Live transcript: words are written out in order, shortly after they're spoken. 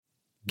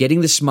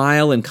Getting the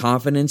smile and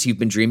confidence you've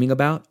been dreaming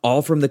about,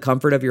 all from the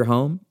comfort of your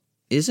home,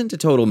 isn't a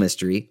total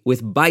mystery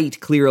with Byte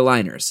clear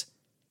aligners.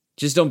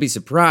 Just don't be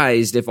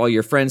surprised if all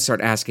your friends start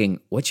asking,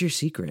 "What's your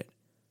secret?"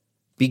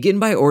 Begin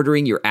by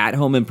ordering your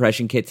at-home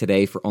impression kit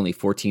today for only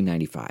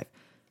 $14.95.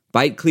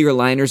 Byte clear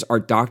aligners are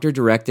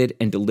doctor-directed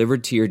and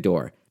delivered to your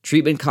door.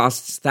 Treatment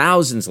costs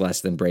thousands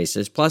less than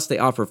braces, plus they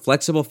offer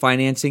flexible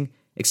financing,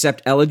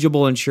 accept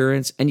eligible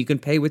insurance, and you can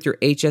pay with your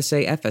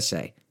HSA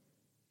FSA.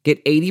 Get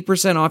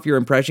 80% off your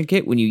impression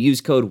kit when you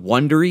use code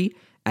WONDERY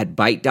at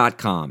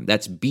Byte.com.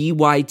 That's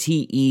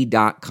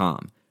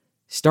BYTE.com.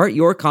 Start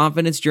your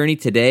confidence journey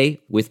today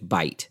with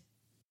Byte.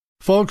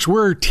 Folks,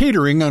 we're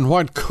teetering on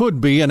what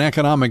could be an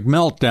economic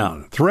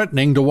meltdown,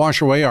 threatening to wash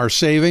away our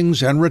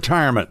savings and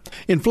retirement.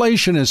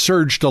 Inflation has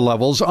surged to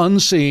levels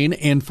unseen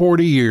in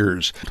 40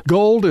 years.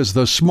 Gold is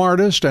the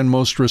smartest and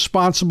most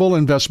responsible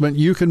investment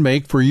you can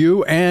make for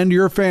you and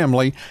your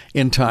family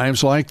in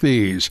times like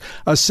these.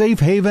 A safe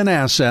haven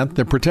asset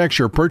that protects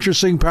your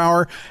purchasing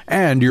power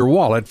and your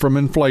wallet from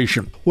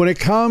inflation. When it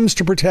comes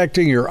to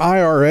protecting your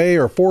IRA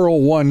or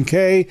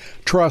 401k,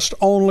 trust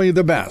only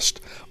the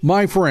best.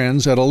 My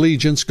friends at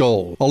Allegiance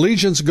Gold.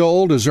 Allegiance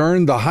Gold has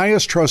earned the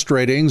highest trust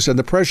ratings in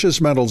the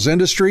precious metals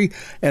industry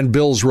and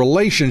builds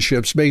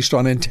relationships based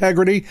on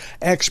integrity,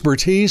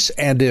 expertise,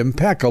 and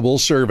impeccable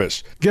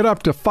service. Get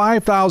up to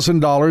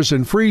 $5,000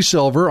 in free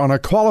silver on a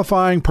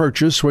qualifying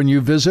purchase when you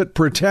visit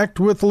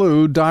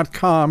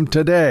protectwithlou.com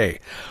today,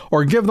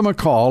 or give them a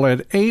call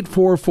at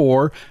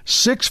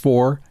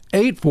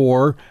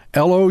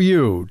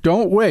 844-6484-LOU.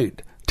 Don't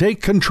wait.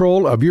 Take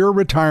control of your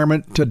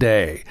retirement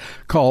today.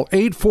 Call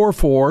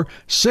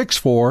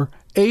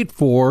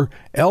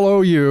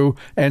 844-6484-LOU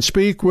and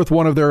speak with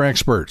one of their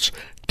experts.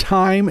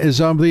 Time is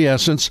of the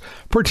essence.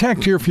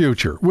 Protect your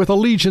future with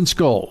Allegiance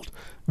Gold.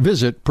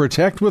 Visit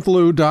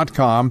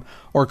protectwithlou.com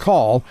or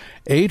call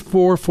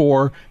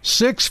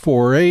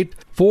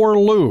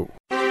 844-648-4LOU.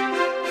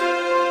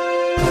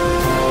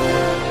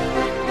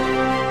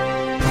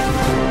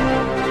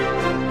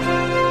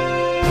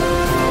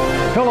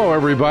 Hello,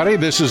 everybody.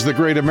 This is the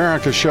Great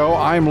America Show.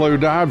 I'm Lou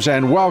Dobbs,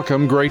 and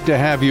welcome. Great to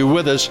have you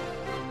with us.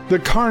 The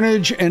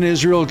carnage in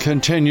Israel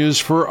continues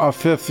for a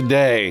fifth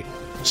day.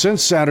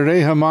 Since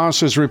Saturday, Hamas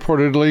has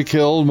reportedly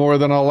killed more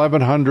than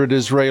 1,100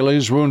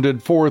 Israelis,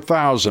 wounded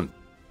 4,000.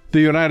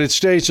 The United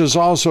States has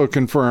also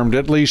confirmed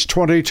at least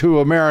 22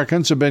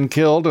 Americans have been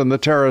killed in the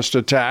terrorist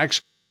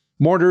attacks.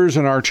 Mortars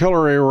and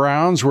artillery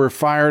rounds were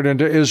fired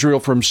into Israel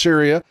from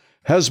Syria.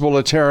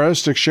 Hezbollah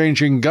terrorists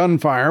exchanging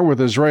gunfire with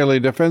Israeli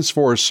Defense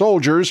Force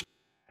soldiers,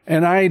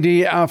 and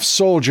IDF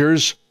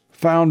soldiers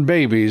found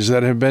babies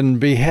that have been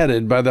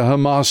beheaded by the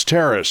Hamas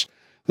terrorists.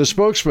 The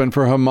spokesman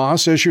for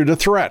Hamas issued a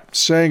threat,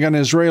 saying an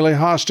Israeli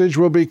hostage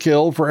will be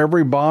killed for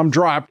every bomb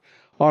dropped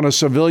on a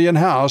civilian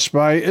house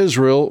by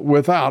Israel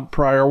without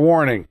prior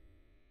warning.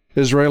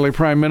 Israeli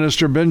Prime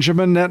Minister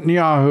Benjamin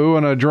Netanyahu,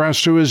 in an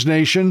address to his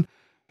nation,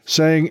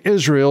 saying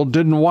Israel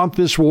didn't want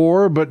this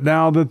war, but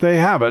now that they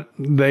have it,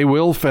 they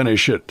will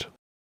finish it.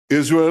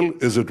 Israel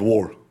is at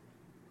war.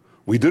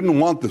 We didn't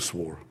want this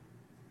war.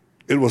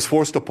 It was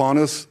forced upon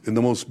us in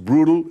the most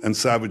brutal and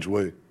savage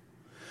way.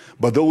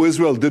 But though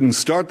Israel didn't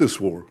start this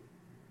war,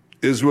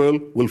 Israel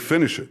will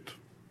finish it.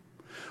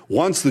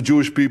 Once the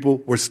Jewish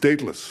people were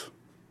stateless.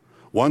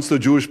 Once the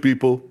Jewish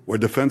people were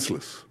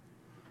defenseless.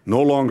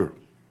 No longer.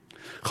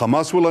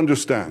 Hamas will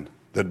understand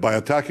that by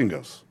attacking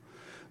us,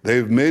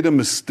 they've made a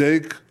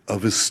mistake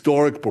of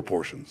historic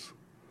proportions.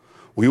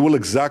 We will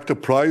exact a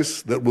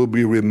price that will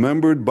be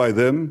remembered by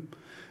them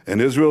and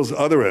Israel's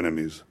other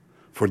enemies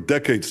for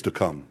decades to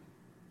come.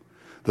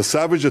 The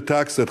savage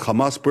attacks that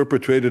Hamas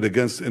perpetrated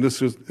against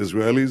innocent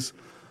Israelis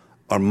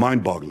are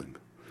mind-boggling,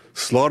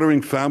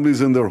 slaughtering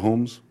families in their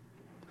homes,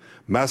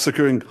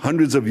 massacring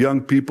hundreds of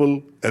young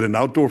people at an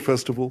outdoor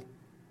festival,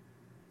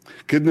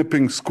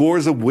 kidnapping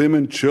scores of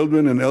women,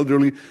 children, and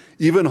elderly,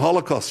 even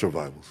Holocaust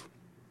survivors.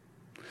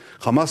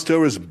 Hamas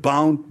terrorists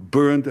bound,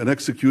 burned, and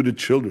executed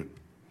children.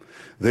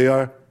 They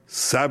are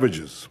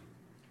savages.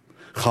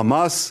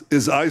 Hamas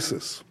is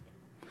ISIS.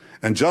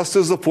 And just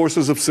as the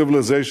forces of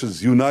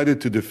civilizations united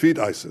to defeat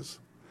ISIS,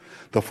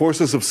 the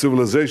forces of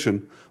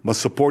civilization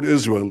must support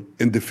Israel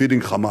in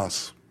defeating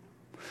Hamas.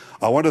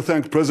 I want to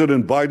thank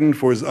President Biden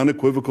for his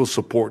unequivocal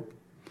support.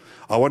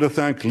 I want to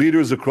thank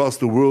leaders across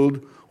the world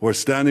who are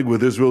standing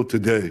with Israel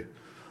today.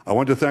 I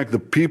want to thank the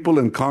people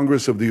and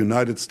Congress of the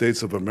United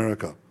States of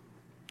America.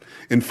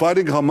 In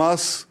fighting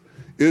Hamas,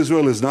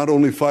 Israel is not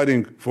only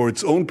fighting for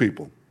its own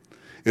people,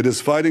 it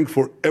is fighting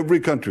for every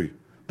country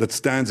that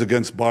stands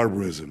against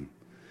barbarism.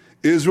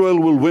 Israel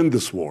will win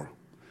this war.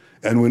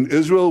 And when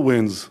Israel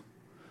wins,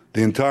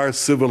 the entire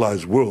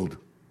civilized world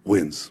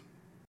wins.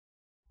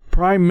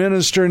 Prime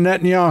Minister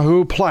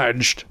Netanyahu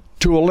pledged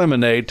to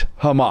eliminate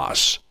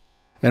Hamas.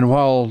 And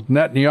while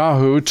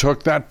Netanyahu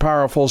took that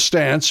powerful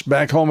stance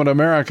back home in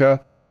America,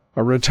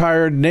 a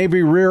retired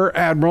Navy Rear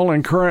Admiral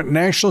and current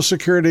National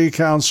Security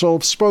Council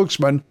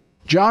spokesman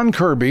John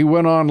Kirby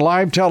went on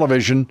live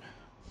television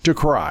to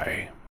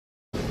cry.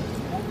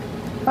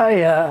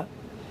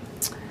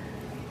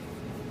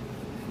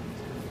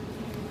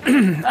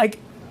 I'm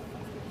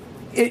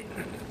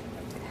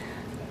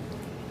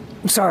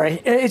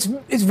sorry.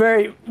 It's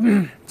very,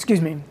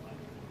 excuse me,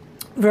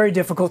 very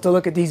difficult to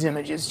look at these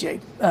images,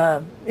 Jake,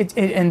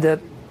 and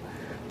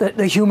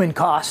the human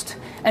cost.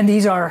 And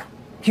these are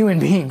human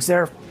beings.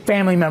 They're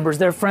family members,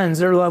 their friends,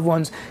 their loved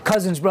ones,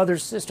 cousins,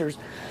 brothers, sisters.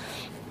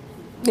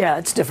 Yeah,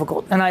 it's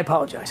difficult, and I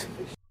apologize.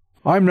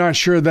 I'm not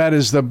sure that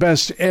is the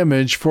best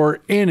image for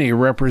any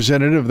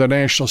representative of the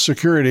National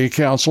Security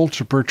Council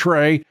to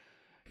portray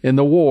in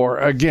the war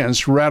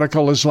against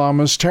radical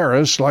Islamist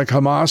terrorists like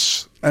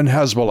Hamas and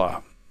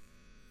Hezbollah.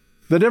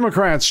 The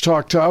Democrats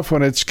talk tough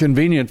when it's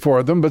convenient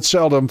for them, but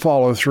seldom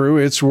follow through.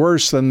 It's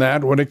worse than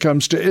that when it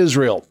comes to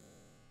Israel.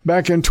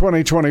 Back in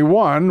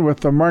 2021, with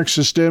the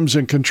Marxist Dems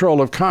in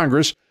control of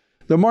Congress,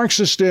 the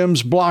Marxist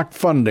Dems blocked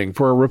funding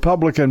for a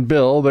Republican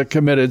bill that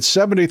committed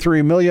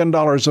 $73 million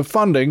of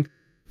funding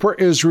for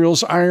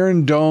Israel's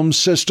Iron Dome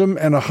system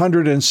and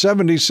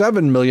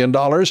 $177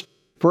 million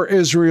for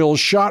Israel's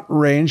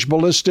short-range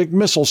ballistic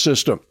missile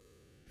system.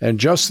 And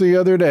just the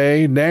other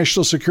day,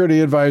 National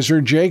Security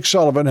Advisor Jake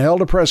Sullivan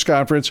held a press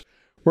conference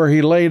where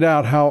he laid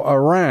out how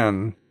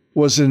Iran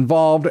was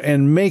involved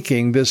in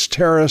making this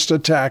terrorist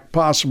attack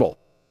possible.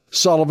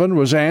 Sullivan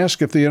was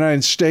asked if the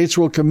United States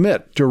will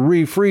commit to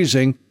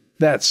refreezing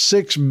that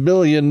 $6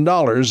 billion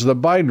the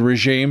Biden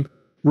regime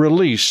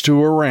released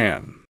to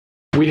Iran.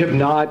 We have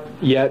not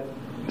yet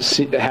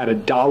had a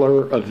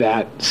dollar of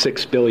that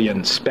 $6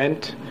 billion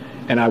spent,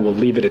 and I will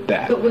leave it at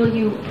that. But will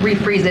you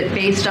refreeze it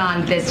based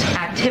on this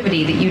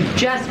activity that you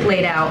just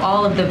laid out,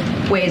 all of the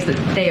ways that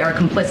they are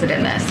complicit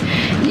in this?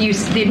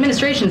 The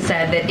administration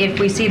said that if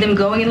we see them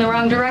going in the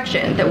wrong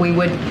direction, that we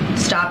would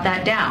stop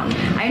that down.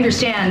 I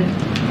understand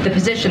the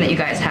position that you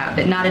guys have,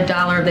 that not a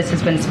dollar of this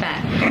has been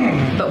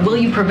spent. But will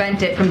you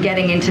prevent it from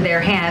getting into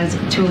their hands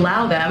to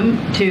allow them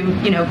to,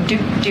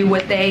 do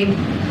what they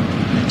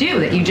do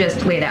that you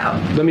just laid out?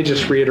 Let me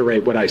just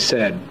reiterate what I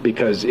said,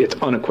 because it's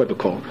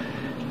unequivocal.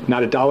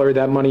 Not a dollar of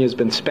that money has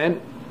been spent,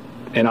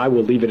 and I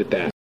will leave it at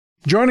that.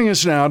 Joining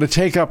us now to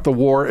take up the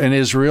war in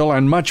Israel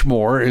and much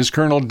more is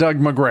Colonel Doug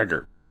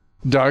McGregor.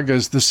 Doug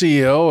is the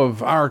CEO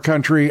of Our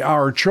Country,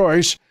 Our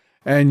Choice,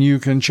 and you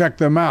can check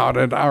them out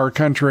at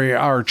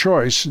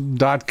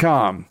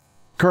ourcountryourchoice.com.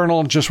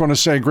 Colonel, just want to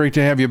say great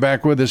to have you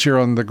back with us here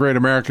on the Great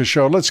America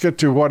Show. Let's get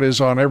to what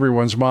is on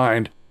everyone's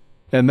mind,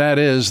 and that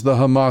is the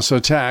Hamas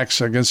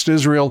attacks against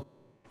Israel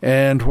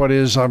and what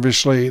is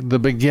obviously the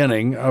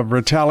beginning of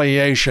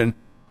retaliation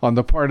on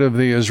the part of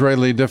the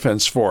Israeli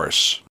Defense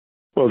Force.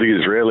 Well, the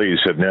Israelis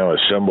have now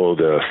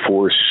assembled a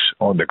force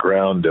on the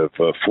ground of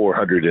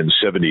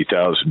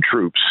 470,000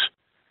 troops.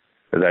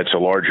 That's a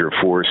larger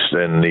force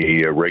than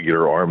the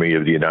regular army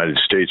of the United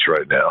States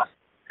right now.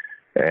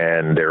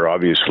 And they're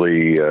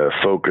obviously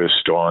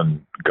focused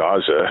on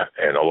Gaza,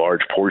 and a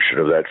large portion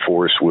of that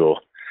force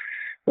will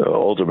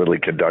ultimately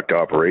conduct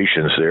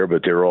operations there,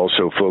 but they're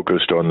also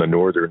focused on the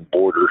northern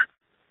border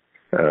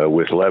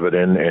with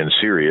Lebanon and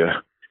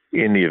Syria,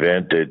 in the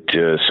event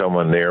that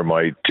someone there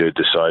might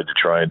decide to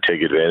try and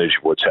take advantage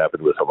of what's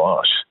happened with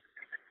Hamas.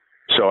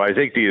 So I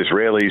think the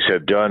Israelis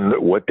have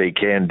done what they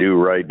can do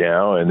right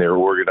now, and they're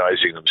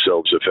organizing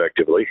themselves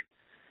effectively.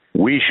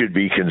 We should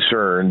be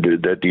concerned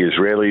that the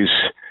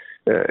Israelis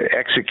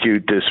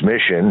execute this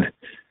mission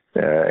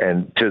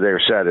and to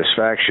their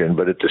satisfaction,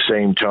 but at the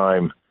same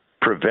time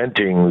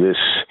preventing this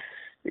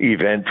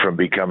event from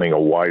becoming a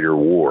wider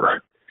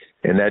war.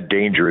 And that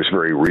danger is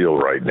very real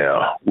right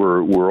now.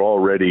 We're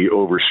already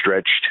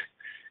overstretched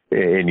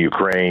in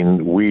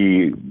Ukraine.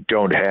 We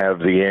don't have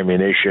the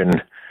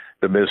ammunition,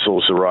 the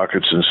missiles, the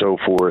rockets, and so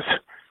forth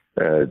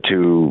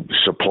to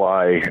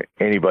supply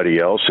anybody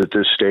else at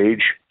this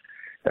stage.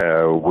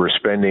 We're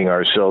spending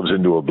ourselves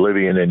into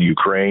oblivion in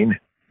Ukraine.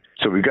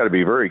 So we've got to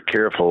be very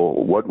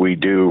careful what we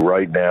do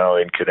right now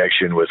in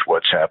connection with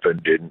what's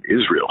happened in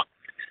Israel.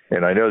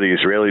 And I know the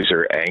Israelis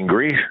are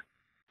angry,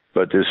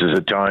 but this is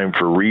a time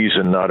for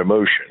reason, not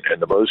emotion. And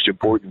the most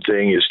important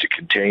thing is to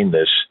contain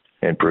this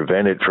and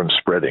prevent it from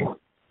spreading.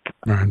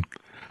 Right.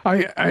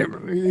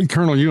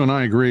 Colonel, you and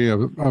I agree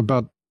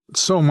about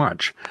so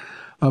much,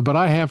 but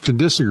I have to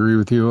disagree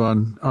with you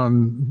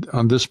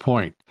on this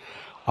point.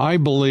 I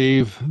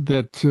believe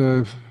that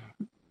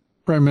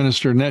Prime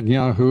Minister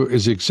Netanyahu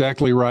is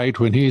exactly right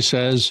when he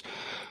says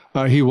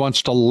he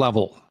wants to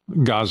level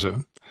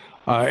Gaza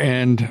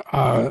and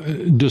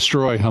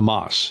destroy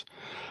Hamas.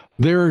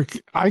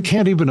 I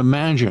can't even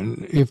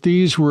imagine if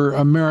these were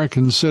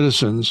American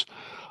citizens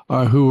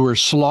who were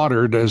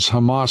slaughtered as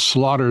Hamas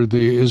slaughtered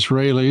the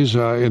Israelis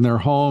in their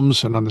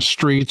homes and on the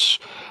streets,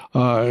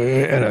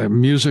 at a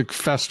music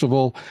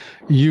festival,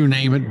 you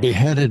name it,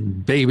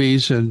 beheaded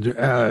babies and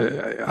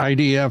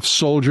IDF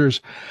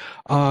soldiers.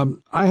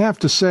 I have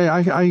to say,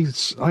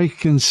 I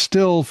can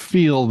still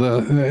feel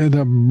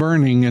the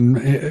burning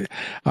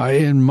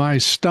in my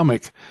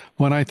stomach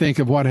when I think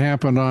of what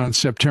happened on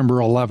September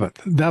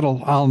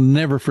 11th. I'll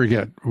never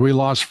forget. We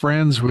lost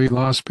friends, we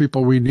lost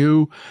people we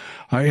knew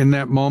in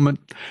that moment.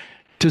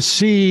 To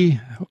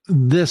see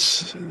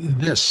this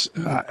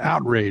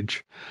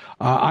outrage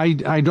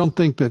I don't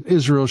think that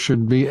Israel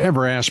should be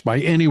ever asked by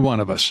any one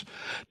of us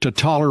to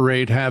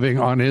tolerate having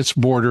on its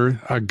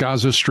border a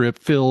Gaza Strip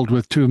filled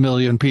with 2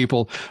 million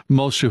people,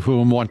 most of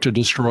whom want to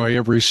destroy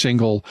every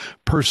single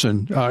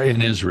person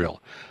in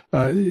Israel.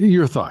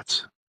 Your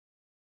thoughts?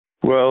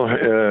 Well,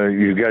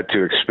 you got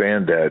to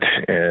expand that.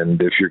 And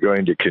if you're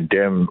going to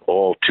condemn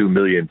all 2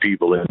 million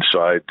people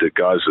inside the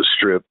Gaza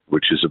Strip,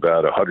 which is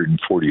about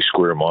 140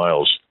 square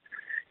miles,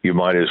 you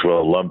might as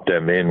well lump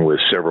them in with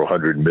several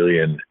hundred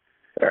million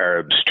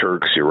Arabs,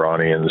 Turks,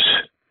 Iranians,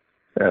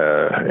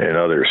 and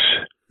others.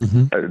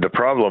 The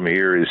problem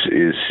here is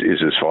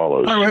as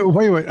follows.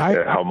 Wait.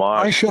 Hamas,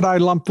 why should I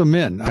lump them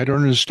in? I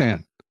don't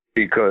understand.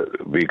 Because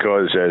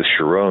as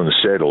Sharon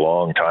said a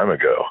long time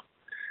ago,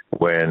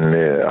 when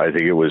I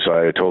think it was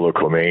Ayatollah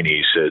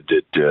Khomeini said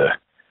that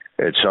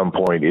at some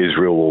point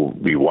Israel will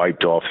be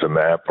wiped off the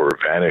map or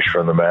vanish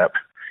from the map,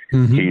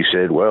 he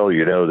said, well,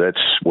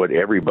 that's what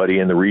everybody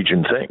in the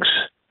region thinks.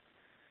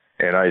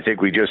 And I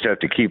think we just have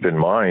to keep in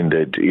mind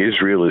that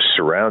Israel is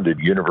surrounded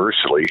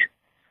universally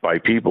by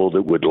people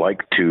that would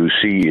like to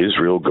see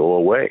Israel go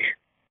away.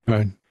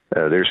 Right.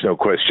 There's no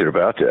question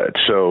about that.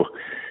 So,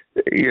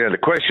 the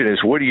question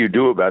is, what do you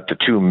do about the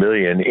 2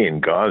 million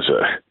in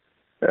Gaza?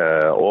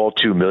 All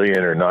 2 million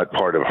are not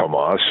part of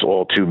Hamas.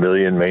 All 2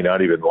 million may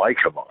not even like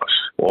Hamas,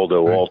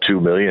 although all 2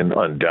 million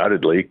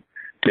undoubtedly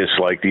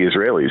dislike the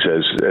Israelis.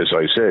 As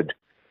I said,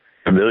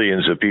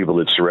 millions of people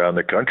that surround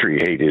the country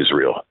hate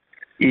Israel.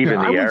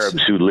 Even the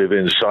Arabs who live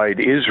inside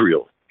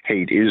Israel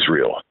hate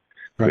Israel.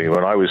 Right. I mean,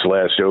 when I was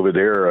last over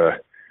there,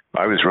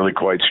 I was really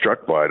quite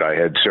struck by it. I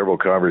had several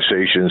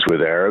conversations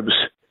with Arabs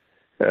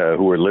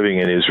who were living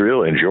in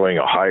Israel, enjoying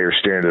a higher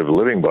standard of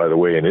living, by the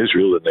way, in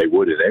Israel than they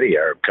would in any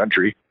Arab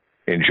country,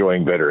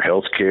 enjoying better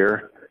health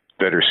care,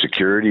 better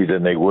security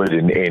than they would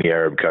in any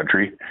Arab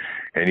country.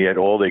 And yet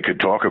all they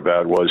could talk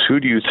about was, who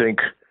do you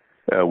think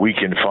we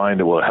can find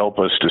that will help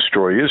us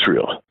destroy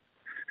Israel?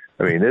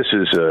 I mean, this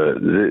is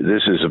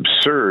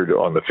absurd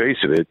on the face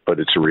of it, but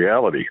it's a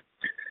reality.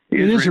 The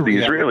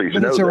Israelis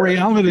know that.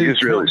 reality.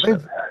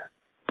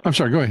 I'm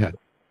sorry, go ahead.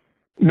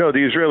 No, the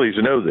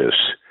Israelis know this.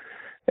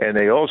 And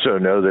they also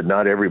know that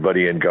not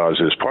everybody in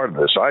Gaza is part of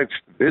this. I've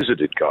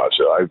visited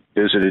Gaza. I've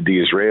visited the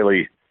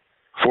Israeli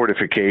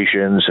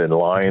fortifications and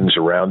lines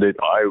around it.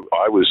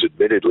 I was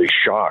admittedly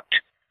shocked,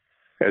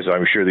 as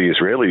I'm sure the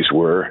Israelis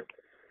were,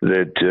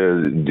 that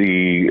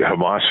the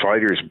Hamas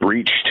fighters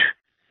breached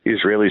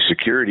Israeli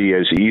security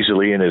as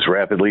easily and as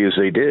rapidly as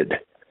they did.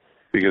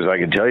 Because I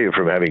can tell you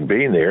from having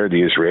been there,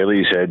 the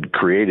Israelis had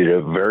created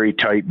a very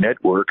tight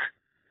network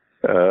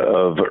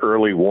of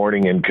early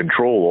warning and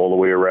control all the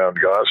way around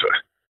Gaza.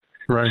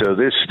 Right. So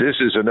this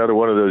is another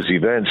one of those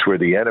events where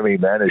the enemy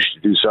managed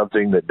to do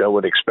something that no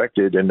one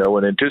expected and no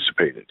one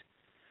anticipated.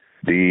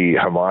 The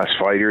Hamas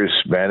fighters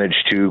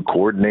managed to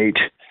coordinate,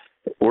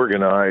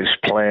 organize,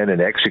 plan,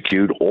 and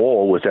execute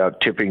all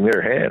without tipping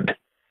their hand.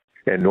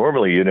 And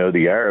normally,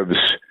 the Arabs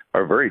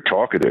are very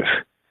talkative.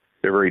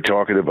 They're very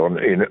talkative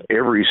in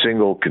every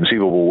single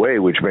conceivable way,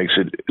 which makes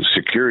it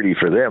security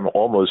for them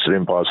almost an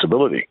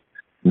impossibility.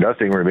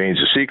 Nothing remains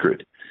a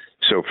secret.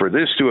 So for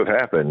this to have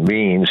happened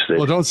means that...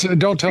 Well,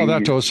 don't tell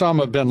that to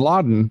Osama bin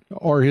Laden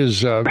or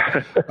his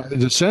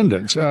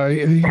descendants.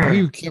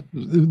 He kept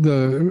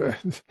the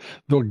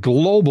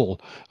global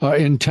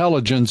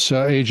intelligence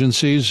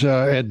agencies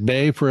at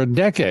bay for a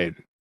decade.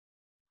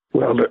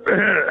 Well,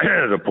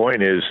 the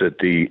point is that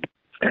the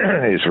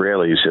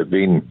Israelis have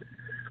been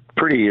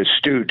pretty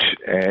astute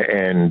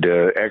and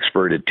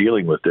expert at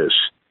dealing with this,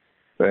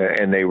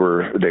 and they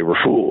were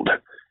fooled.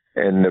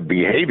 And the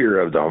behavior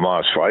of the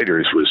Hamas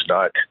fighters was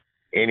not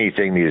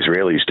anything the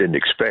Israelis didn't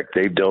expect.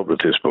 They've dealt with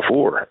this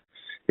before.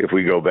 If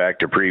we go back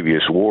to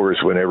previous wars,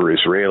 whenever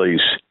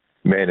Israelis,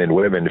 men and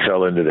women,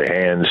 fell into the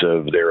hands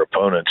of their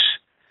opponents,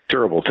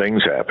 terrible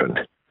things happened.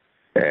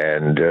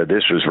 And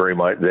this was very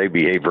much, they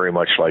behaved very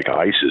much like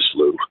ISIS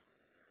flew,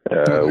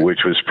 which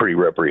was pretty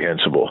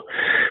reprehensible.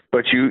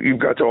 But you've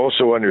got to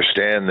also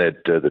understand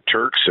that the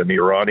Turks and the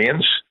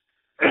Iranians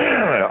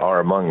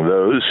are among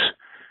those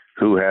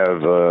who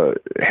have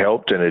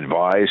helped and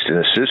advised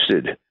and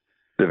assisted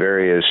the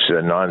various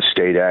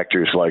non-state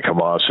actors like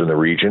Hamas in the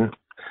region.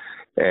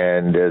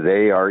 And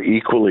they are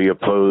equally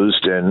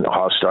opposed and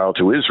hostile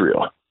to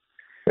Israel.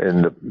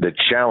 And the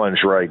challenge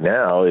right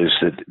now is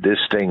that this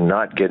thing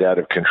not get out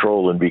of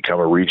control and become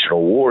a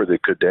regional war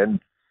that could then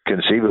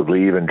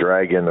conceivably even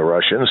drag in the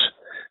Russians.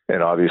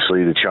 And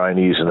obviously the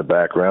Chinese in the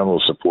background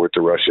will support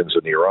the Russians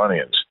and the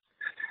Iranians.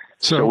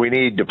 So we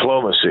need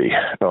diplomacy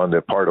on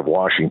the part of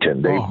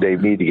Washington. They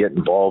need to get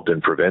involved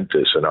and prevent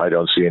this, and I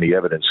don't see any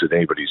evidence that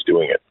anybody's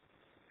doing it.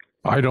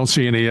 I don't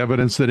see any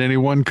evidence that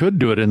anyone could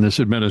do it in this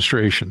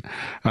administration.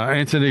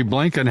 Antony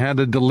Blinken had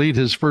to delete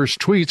his first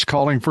tweets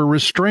calling for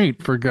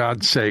restraint, for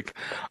God's sake.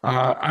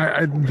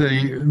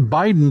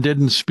 Biden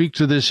didn't speak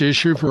to this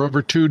issue for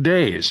over 2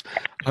 days.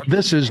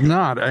 This is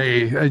not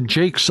a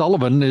Jake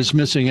Sullivan is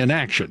missing in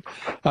action.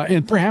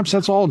 And perhaps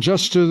that's all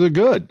just to the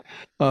good,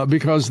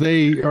 because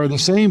they are the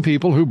same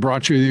people who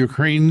brought you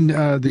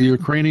the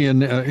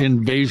Ukrainian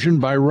invasion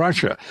by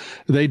Russia.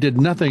 They did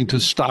nothing to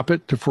stop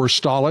it, to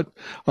forestall it,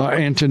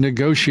 and to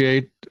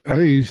negotiate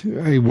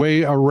a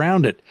way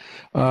around it.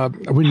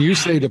 When you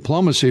say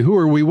diplomacy, who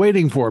are we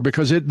waiting for?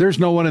 Because there's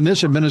no one in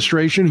this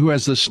administration who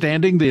has the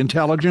standing, the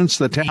intelligence,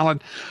 the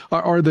talent,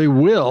 or the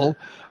will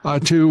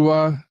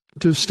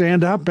to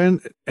stand up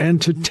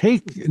and to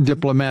take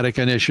diplomatic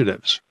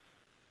initiatives.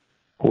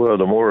 Well,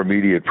 the more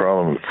immediate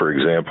problem, for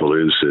example,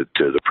 is that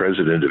the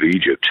president of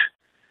Egypt,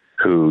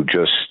 who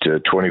just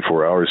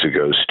 24 hours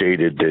ago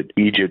stated that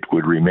Egypt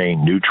would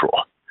remain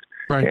neutral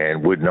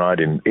and would not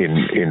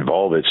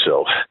involve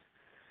itself,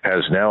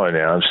 has now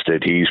announced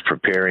that he's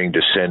preparing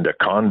to send a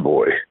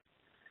convoy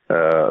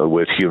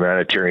with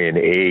humanitarian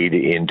aid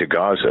into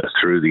Gaza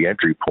through the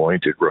entry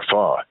point at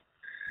Rafah.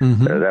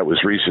 That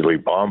was recently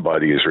bombed by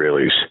the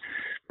Israelis.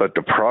 But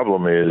the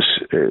problem is,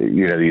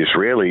 the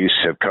Israelis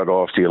have cut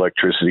off the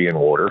electricity and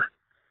water.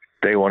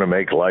 They want to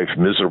make life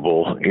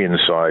miserable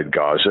inside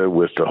Gaza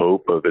with the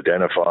hope of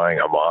identifying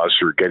Hamas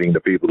or getting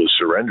the people to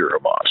surrender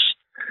Hamas.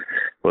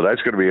 Well,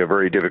 that's going to be a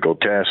very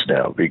difficult task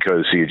now,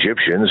 because the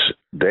Egyptians,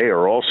 they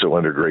are also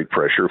under great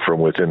pressure from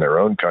within their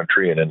own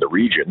country and in the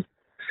region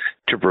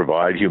to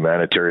provide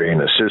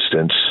humanitarian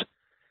assistance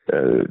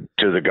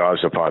to the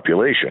Gaza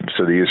population.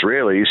 So the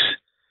Israelis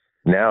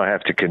now have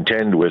to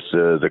contend with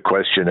the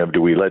question of,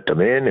 do we let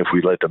them in? If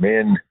we let them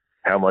in,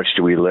 how much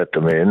do we let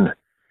them in?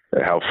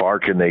 How far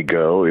can they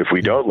go? If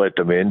we don't let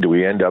them in, do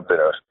we end up in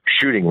a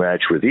shooting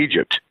match with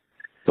Egypt?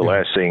 The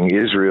last thing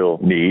Israel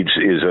needs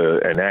is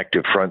an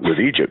active front with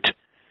Egypt.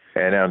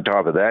 And on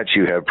top of that,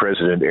 you have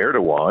President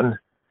Erdogan,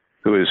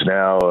 who is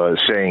now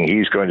saying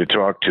he's going to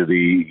talk to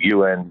the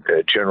UN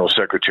General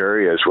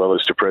Secretary as well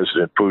as to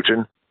President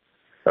Putin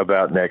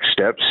about next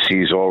steps.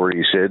 He's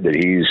already said that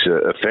he's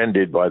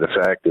offended by the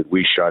fact that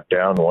we shot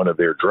down one of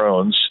their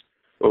drones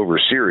over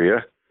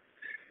Syria,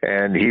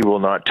 and he will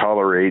not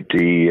tolerate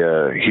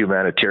the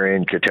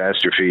humanitarian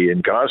catastrophe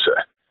in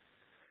Gaza.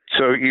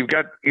 So you've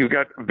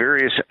got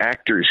various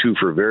actors who,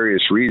 for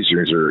various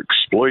reasons, are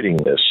exploiting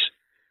this.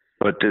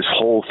 But this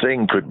whole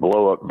thing could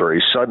blow up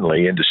very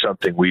suddenly into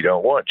something we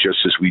don't want, just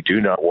as we do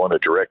not want a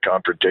direct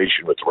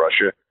confrontation with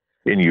Russia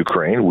in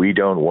Ukraine. We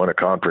don't want a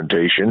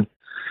confrontation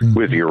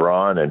with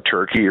Iran and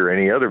Turkey or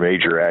any other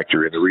major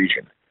actor in the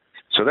region.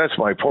 So that's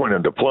my point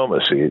on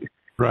diplomacy.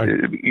 Right.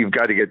 You've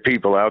got to get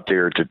people out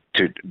there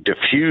to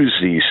diffuse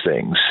these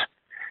things,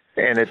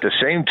 and at the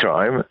same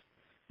time,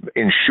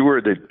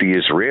 ensure that the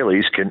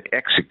Israelis can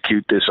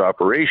execute this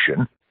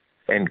operation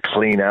and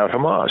clean out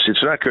Hamas.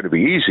 It's not going to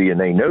be easy, and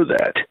they know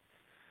that.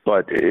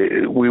 But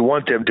we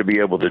want them to be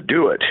able to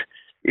do it.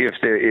 If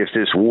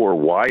this war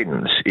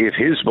widens, if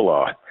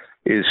Hezbollah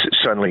is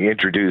suddenly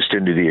introduced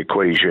into the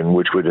equation,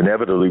 which would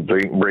inevitably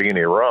bring in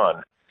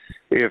Iran,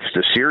 if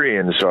the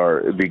Syrians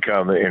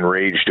become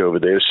enraged over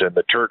this and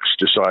the Turks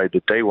decide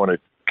that they want to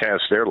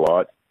cast their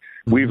lot,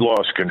 we've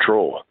lost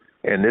control.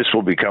 And this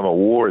will become a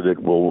war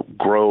that will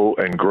grow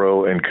and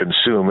grow and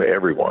consume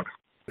everyone.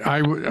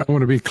 I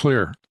want to be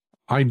clear.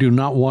 I do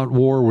not want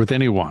war with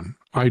anyone.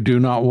 I do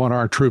not want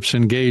our troops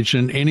engaged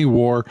in any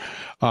war,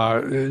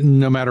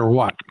 no matter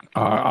what.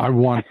 I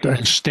want a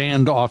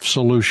standoff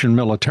solution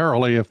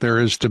militarily if there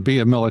is to be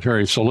a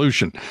military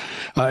solution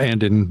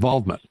and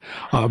involvement.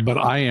 But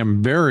I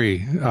am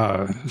very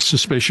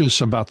suspicious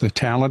about the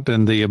talent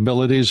and the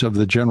abilities of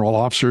the general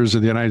officers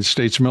of the United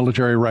States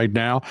military right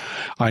now.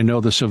 I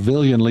know the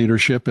civilian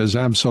leadership is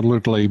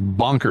absolutely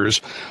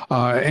bonkers,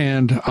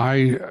 and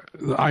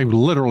I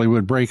literally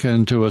would break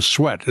into a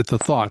sweat at the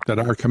thought that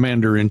our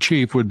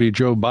commander-in-chief would be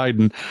Joe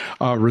Biden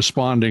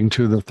responding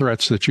to the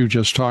threats that you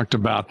just talked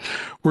about.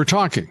 We're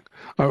talking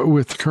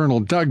with Colonel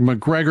Doug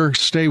McGregor.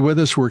 Stay with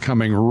us. We're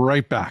coming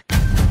right back.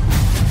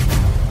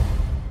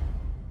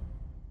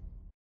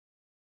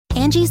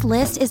 Angie's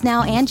List is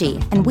now Angie,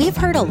 and we've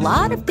heard a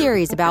lot of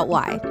theories about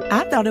why.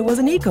 I thought it was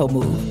an eco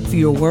move.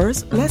 Fewer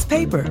words, less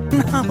paper.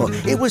 No,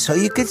 it was so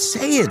you could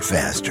say it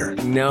faster.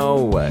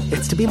 No,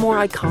 it's to be more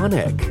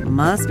iconic.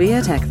 Must be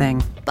a tech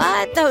thing.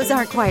 But those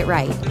aren't quite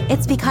right.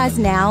 It's because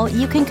now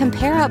you can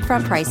compare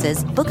upfront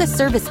prices, book a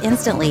service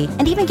instantly,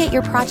 and even get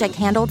your project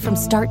handled from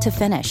start to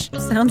finish.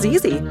 Sounds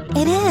easy.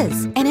 It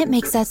is, and it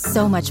makes us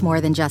so much more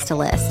than just a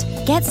list.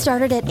 Get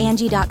started at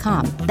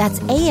Angie.com. That's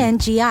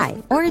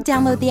ANGI, or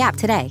download the app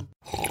today.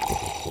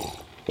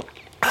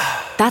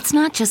 That's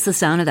not just the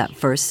sound of that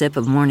first sip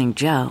of Morning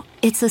Joe.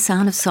 It's the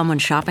sound of someone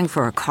shopping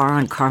for a car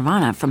on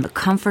Carvana from the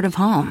comfort of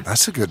home.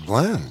 That's a good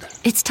blend.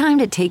 It's time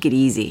to take it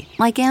easy,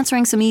 like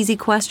answering some easy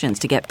questions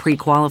to get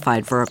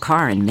pre-qualified for a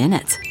car in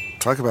minutes.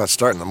 Talk about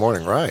starting the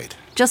morning right.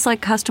 Just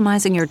like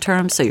customizing your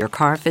terms so your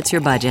car fits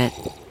your budget.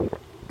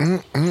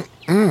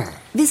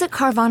 Visit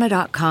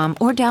Carvana.com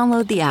or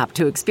download the app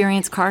to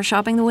experience car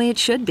shopping the way it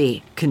should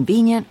be.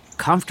 Convenient,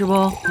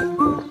 comfortable.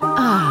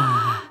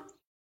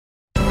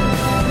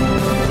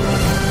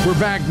 We're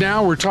back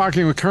now. We're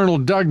talking with Colonel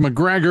Doug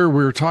McGregor.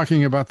 We're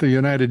talking about the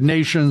United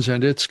Nations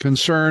and its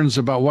concerns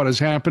about what is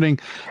happening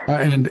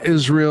in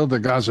Israel, the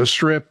Gaza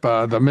Strip,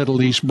 the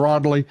Middle East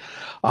broadly.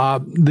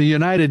 The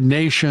United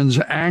Nations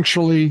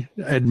actually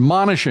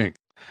admonishing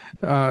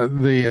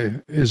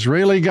the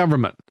Israeli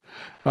government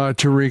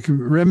to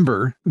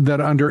remember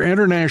that under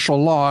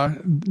international law,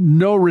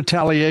 no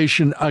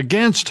retaliation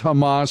against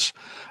Hamas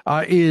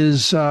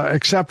is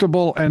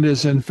acceptable and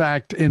is, in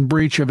fact, in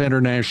breach of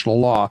international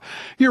law.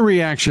 Your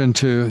reaction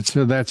to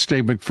that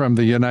statement from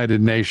the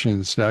United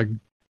Nations, Doug?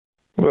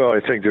 Well,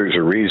 I think there's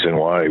a reason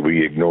why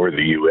we ignore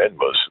the UN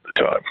most of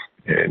the time,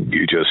 and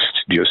you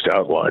just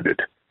outlined it.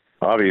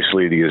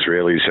 Obviously, the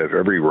Israelis have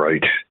every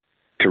right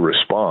to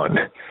respond,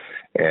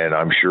 and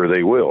I'm sure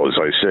they will. As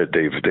I said,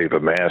 they've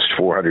amassed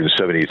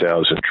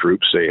 470,000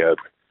 troops. They have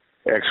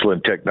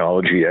excellent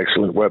technology,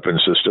 excellent weapon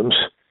systems.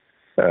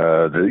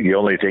 The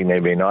only thing they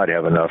may not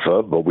have enough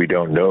of, but we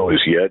don't know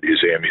as yet,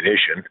 is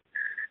ammunition,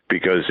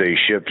 because they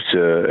shipped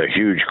a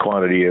huge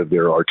quantity of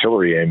their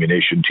artillery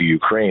ammunition to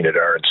Ukraine at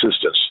our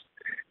insistence,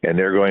 and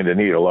they're going to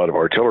need a lot of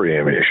artillery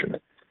ammunition.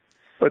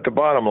 But the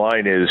bottom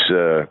line is,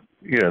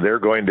 they're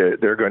going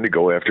to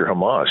go after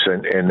Hamas,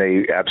 and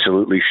they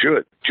absolutely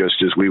should,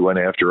 just as we went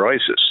after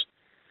ISIS,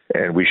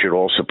 and we should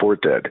all support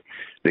that.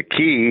 The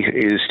key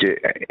is to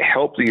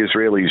help the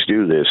Israelis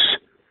do this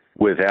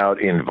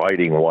without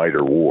inviting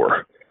wider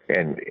war,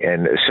 and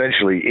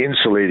essentially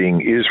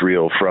insulating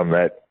Israel from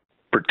that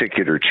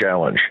particular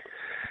challenge.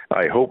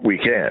 I hope we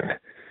can.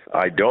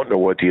 I don't know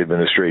what the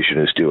administration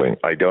is doing.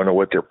 I don't know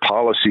what their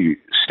policy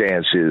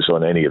stance is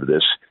on any of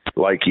this.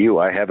 Like you,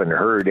 I haven't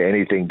heard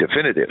anything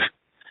definitive.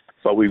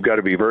 But we've got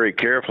to be very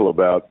careful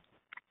about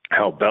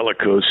how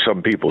bellicose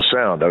some people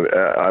sound.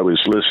 I was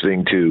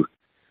listening to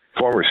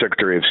former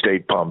Secretary of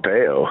State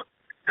Pompeo,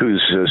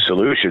 whose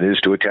solution is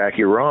to attack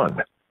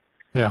Iran.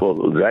 Yeah.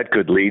 Well, that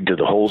could lead to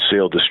the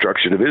wholesale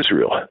destruction of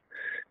Israel.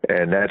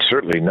 And that's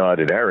certainly not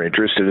in our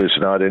interest. It is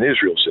not in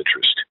Israel's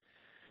interest.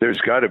 There's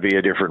got to be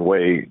a different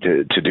way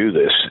to do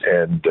this.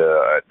 And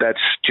that's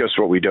just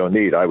what we don't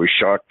need. I was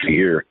shocked to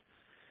hear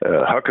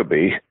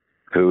Huckabee,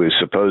 who is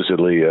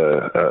supposedly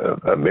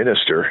a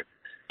minister,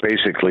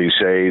 basically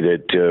say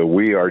that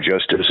we are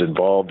just as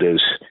involved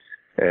as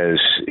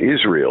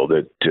Israel,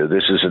 that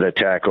this is an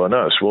attack on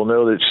us. Well,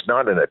 no, it's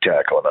not an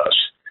attack on us.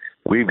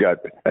 We've got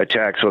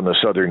attacks on the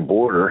southern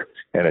border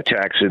and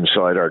attacks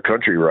inside our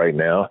country right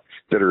now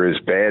that are as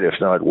bad, if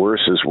not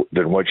worse,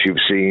 than what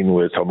you've seen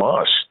with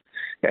Hamas,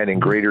 and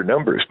in greater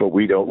numbers. But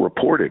we don't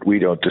report it. We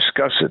don't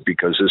discuss it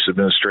because this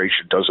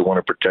administration doesn't want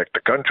to protect the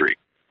country.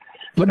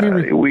 We got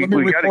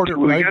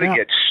to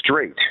get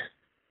straight.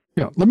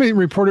 Yeah, let me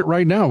report it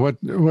right now. What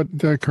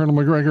Colonel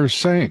McGregor is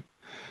saying: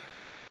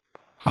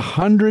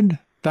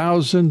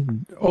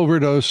 100,000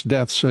 overdose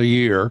deaths a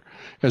year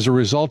as a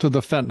result of the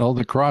fentanyl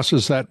that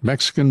crosses that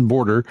Mexican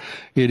border.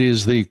 It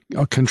is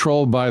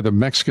controlled by the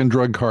Mexican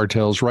drug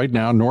cartels right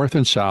now, north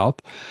and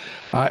south,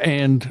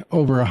 and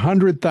over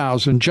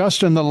 100,000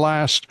 just in the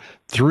last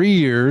 3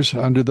 years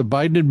under the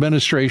Biden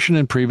administration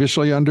and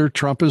previously under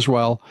Trump as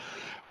well.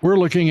 We're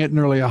looking at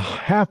nearly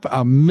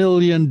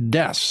 500,000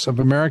 deaths of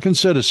American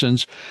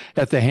citizens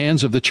at the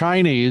hands of the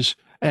Chinese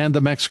and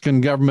the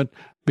Mexican government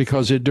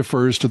because it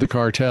defers to the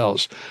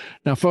cartels.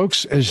 Now,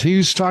 folks, as Doug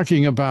is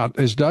talking about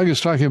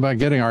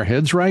getting our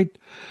heads right,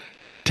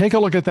 take a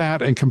look at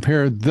that and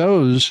compare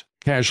those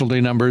casualty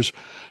numbers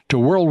to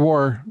World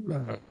War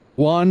I,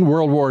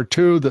 World War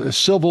II. The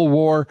Civil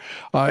War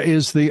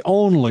is the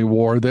only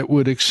war that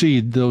would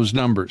exceed those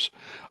numbers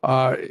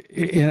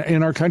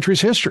in our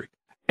country's history.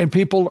 And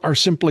people are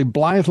simply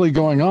blithely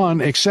going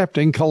on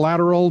accepting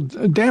collateral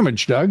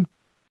damage, Doug.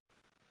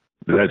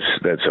 That's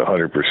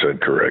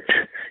 100% correct.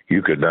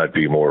 You could not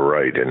be more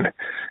right. And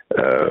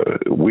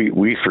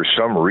we for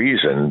some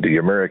reason, the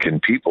American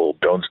people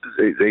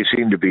they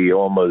seem to be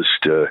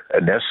almost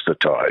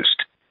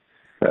anesthetized.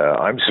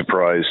 I'm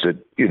surprised that,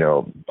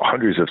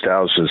 hundreds of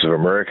thousands of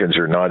Americans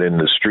are not in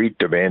the street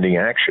demanding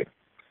action.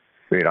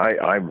 I mean,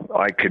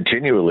 I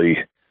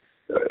continually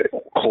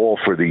call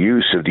for the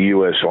use of the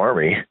U.S.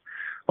 Army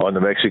on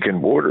the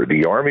Mexican border.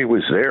 The Army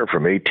was there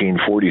from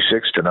 1846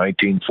 to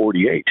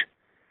 1948.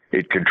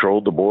 It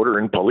controlled the border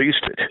and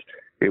policed it.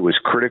 It was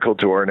critical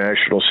to our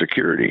national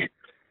security.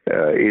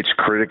 It's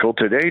critical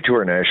today to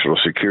our national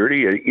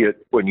security. Yet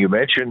when you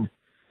mention,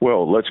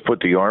 well, let's put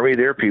the Army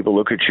there, people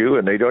look at you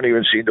and they don't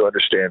even seem to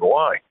understand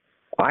why.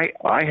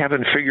 I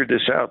haven't figured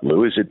this out,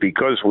 Lou. Is it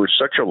because we're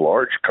such a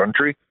large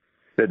country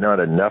that not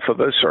enough of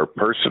us are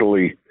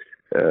personally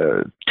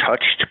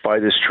touched by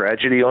this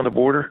tragedy on the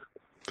border?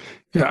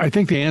 Yeah, I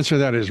think the answer to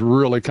that is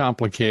really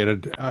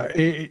complicated.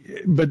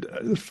 But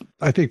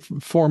I think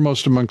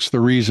foremost amongst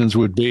the reasons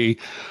would be,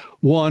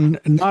 one,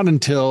 not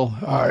until,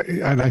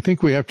 and I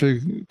think we have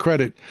to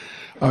credit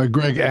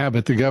Greg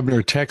Abbott, the governor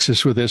of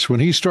Texas, with this.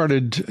 When he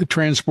started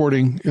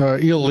transporting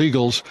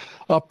illegals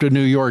up to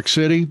New York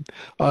City,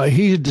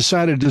 he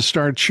decided to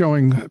start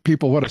showing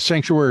people what a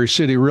sanctuary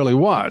city really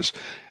was.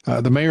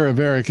 The mayor of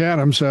Eric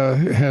Adams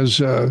has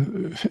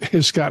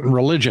gotten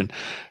religion.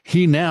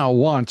 He now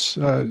wants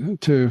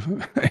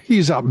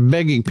he's out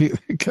begging people,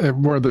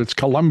 whether it's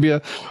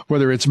Colombia,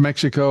 whether it's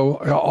Mexico,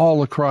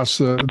 all across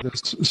the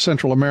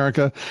Central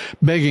America,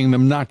 begging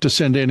them not to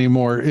send any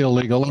more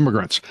illegal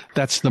immigrants.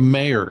 That's the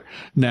mayor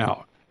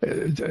now.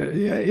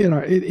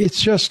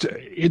 It's just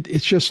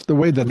the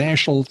way the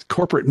national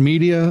corporate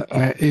media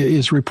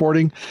is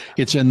reporting.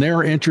 It's in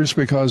their interest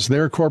because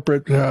their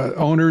corporate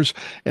owners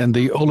and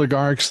the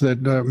oligarchs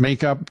that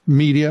make up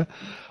media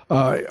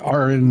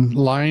are in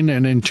line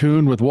and in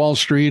tune with Wall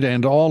Street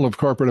and all of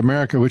corporate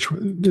America, which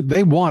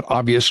they want,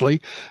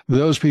 obviously,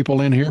 those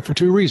people in here for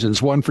two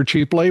reasons. One, for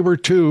cheap labor.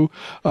 Two,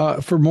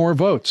 for more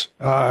votes.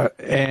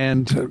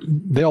 And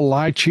they'll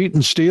lie, cheat,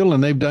 and steal,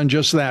 and they've done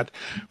just that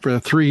for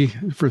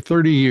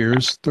 30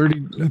 years,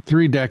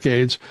 3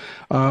 decades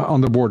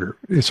on the border.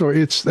 So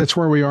that's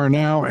where we are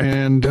now,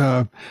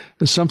 and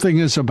something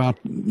is about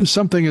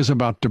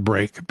to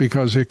break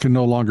because it can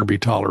no longer be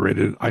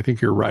tolerated. I think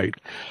you're right.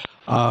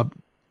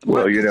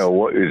 Well,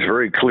 it's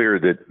very clear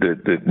that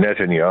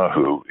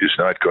Netanyahu is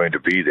not going to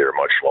be there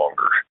much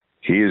longer.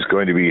 He is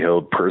going to be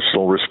held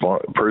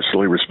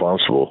personally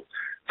responsible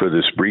for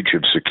this breach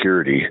of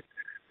security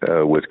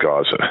with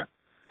Gaza.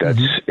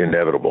 That's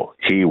inevitable.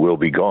 He will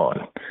be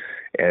gone.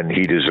 And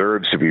he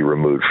deserves to be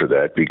removed for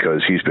that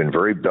because he's been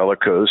very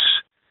bellicose.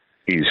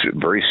 He's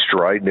very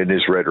strident in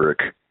his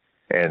rhetoric.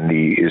 And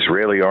the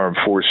Israeli armed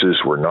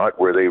forces were not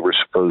where they were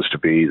supposed to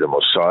be. The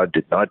Mossad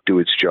did not do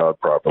its job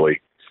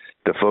properly.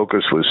 The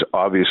focus was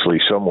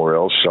obviously somewhere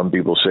else. Some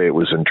people say it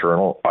was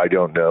internal. I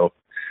don't know.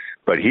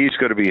 But he's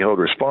going to be held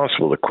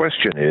responsible. The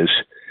question is,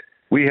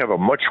 we have a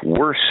much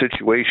worse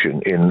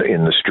situation in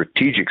the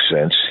strategic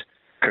sense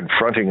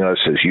confronting us,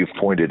 as you've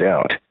pointed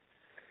out,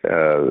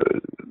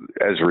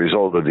 as a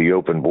result of the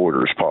open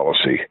borders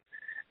policy.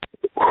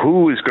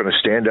 Who is going to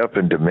stand up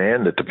and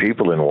demand that the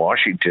people in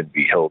Washington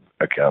be held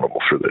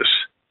accountable for this?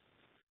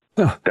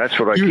 That's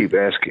what I keep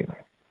asking.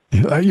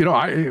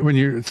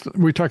 When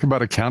we talk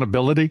about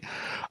accountability,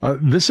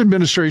 this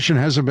administration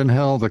hasn't been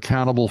held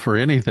accountable for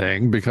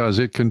anything because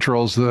it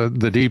controls the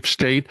deep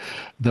state.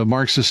 The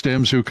Marxist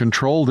Dems who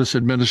control this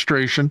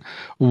administration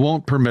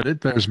won't permit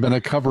it. There's been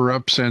a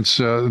cover-up since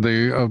before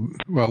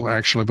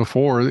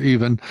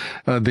even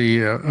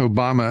the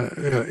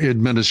Obama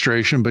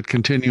administration, but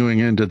continuing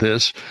into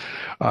this.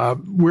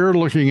 We're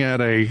looking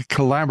at a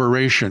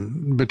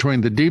collaboration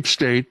between the deep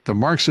state, the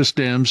Marxist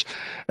Dems,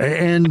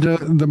 and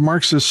the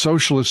Marxist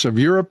socialists of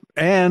Europe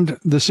and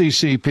the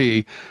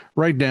CCP.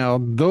 Right now,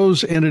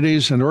 those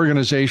entities and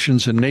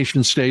organizations and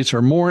nation states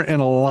are more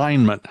in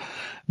alignment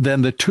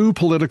than the two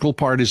political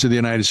parties of the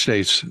United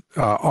States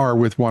are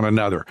with one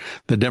another,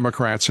 the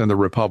Democrats and the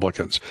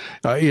Republicans.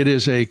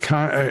 It's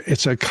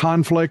a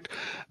conflict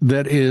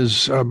that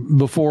is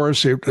before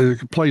us.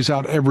 It plays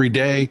out every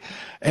day,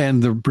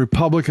 and the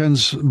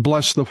Republicans,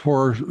 bless the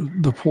poor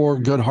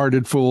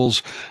good-hearted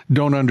fools,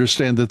 don't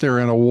understand that they're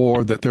in a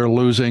war that they're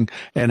losing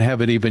and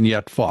haven't even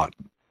yet fought.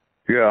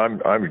 Yeah,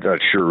 I'm not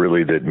sure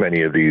really that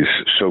many of these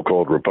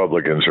so-called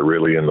Republicans are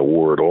really in the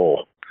war at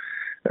all.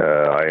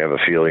 I have a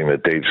feeling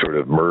that they've sort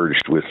of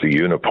merged with the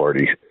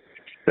Uniparty.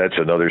 That's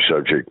another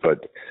subject.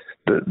 But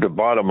the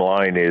bottom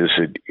line is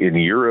that in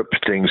Europe,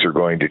 things are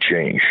going to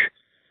change.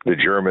 The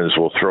Germans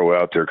will throw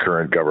out their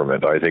current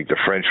government. I think the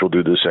French will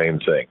do the same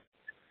thing.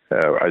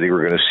 I think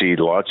we're going to see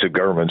lots of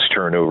governments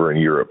turn over in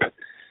Europe.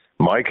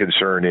 My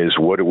concern is,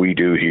 what do we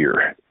do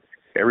here?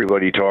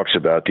 Everybody talks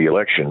about the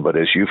election, but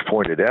as you've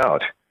pointed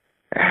out,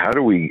 how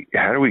do we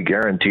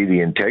guarantee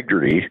the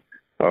integrity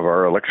of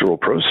our electoral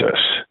process?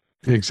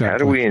 Exactly. How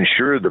do we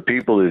ensure the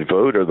people that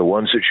vote are the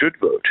ones that should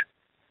vote?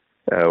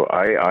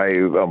 I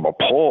am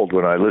appalled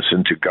when I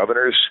listen to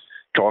governors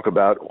talk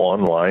about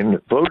online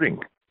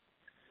voting.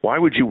 Why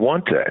would you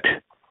want that?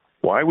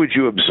 Why would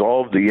you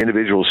absolve the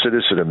individual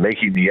citizen of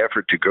making the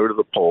effort to go to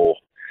the poll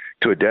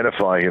to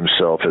identify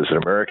himself as an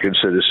American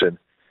citizen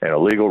and a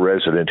legal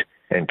resident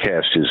and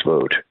cast his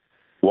vote?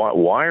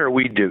 Why are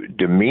we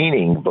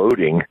demeaning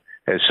voting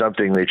as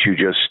something that you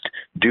just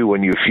do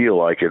when you feel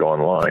like it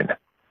online?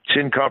 It's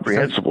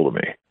incomprehensible to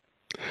me.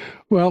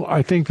 Well,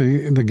 I think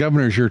the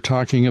governors you're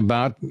talking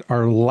about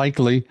are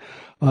likely,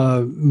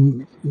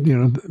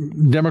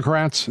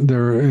 Democrats.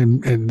 They're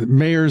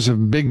mayors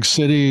of big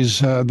cities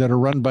that are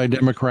run by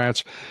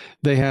Democrats.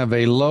 They have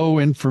a low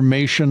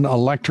information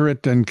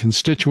electorate and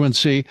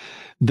constituency.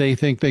 They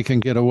think they can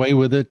get away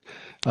with it.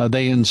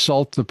 They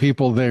insult the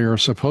people they are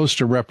supposed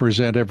to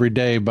represent every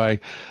day by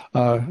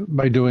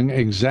doing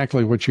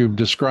exactly what you've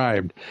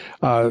described.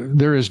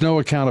 There is no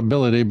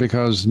accountability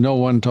because no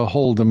one to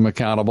hold them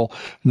accountable.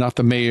 Not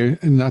the mayor,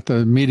 not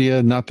the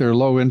media, not their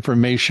low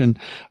information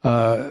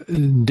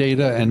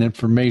data data and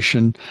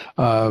information.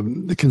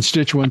 The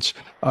constituents,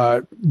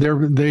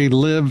 they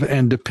live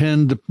and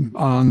depend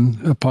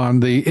upon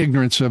the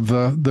ignorance of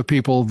the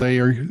people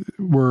they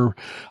were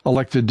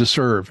elected to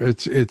serve.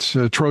 It's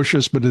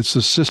atrocious, but it's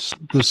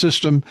the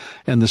system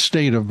and the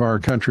state of our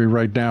country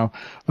right now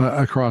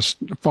across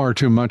far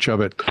too much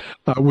of it.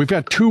 We've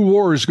got two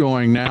wars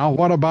going now.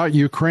 What about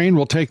Ukraine?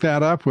 We'll take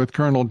that up with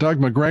Colonel Doug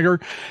Macgregor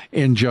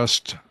in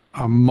just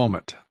a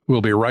moment.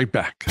 We'll be right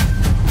back.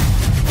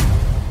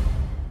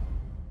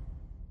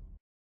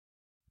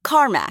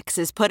 CarMax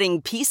is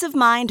putting peace of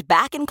mind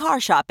back in car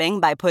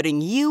shopping by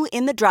putting you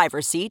in the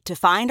driver's seat to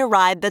find a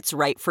ride that's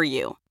right for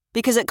you.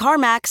 Because at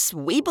CarMax,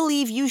 we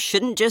believe you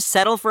shouldn't just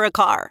settle for a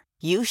car.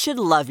 You should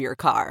love your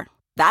car.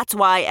 That's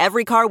why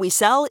every car we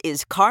sell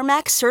is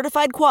CarMax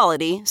certified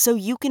quality, so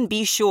you can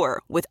be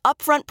sure with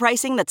upfront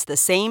pricing that's the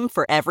same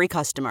for every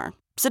customer.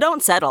 So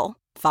don't settle.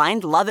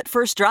 Find love at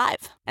first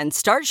drive and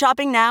start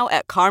shopping now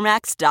at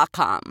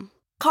CarMax.com.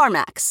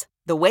 CarMax,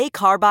 the way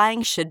car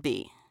buying should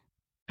be.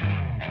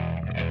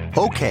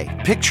 Okay,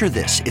 picture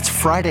this. It's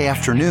Friday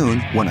afternoon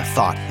when a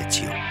thought hits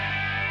you.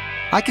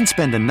 I can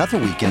spend another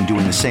weekend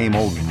doing the same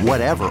old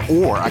whatever,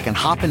 or I can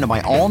hop into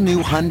my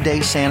all-new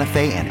Hyundai Santa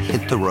Fe and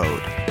hit the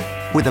road.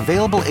 With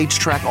available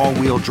H-Track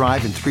all-wheel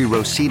drive and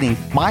 3-row seating,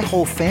 my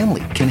whole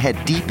family can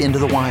head deep into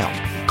the wild.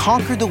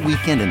 Conquer the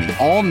weekend in the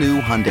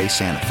all-new Hyundai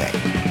Santa Fe.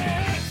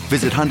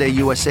 Visit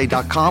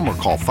HyundaiUSA.com or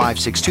call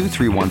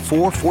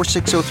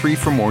 562-314-4603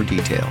 for more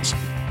details.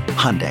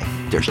 Hyundai,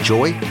 there's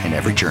joy in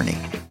every journey.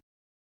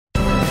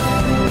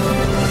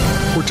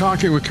 We're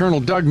talking with Colonel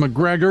Doug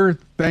Macgregor.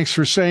 Thanks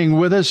for staying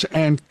with us.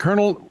 And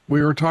Colonel,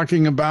 we were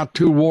talking about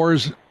two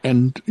wars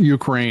in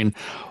Ukraine.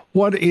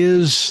 What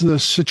is the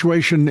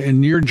situation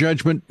in your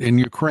judgment in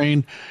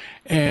Ukraine,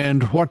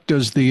 and what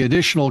does the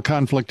additional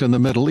conflict in the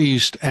Middle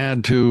East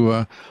add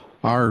to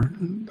our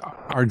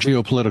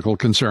geopolitical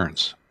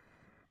concerns?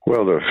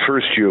 Well, the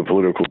first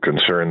geopolitical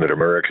concern that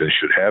Americans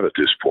should have at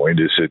this point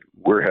is that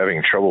we're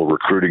having trouble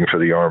recruiting for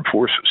the armed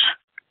forces.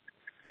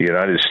 The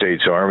United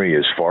States Army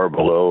is far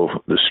below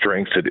the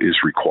strength that is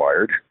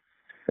required.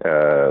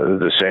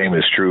 The same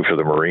is true for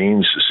the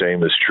Marines. The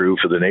same is true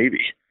for the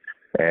Navy.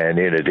 And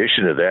in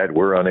addition to that,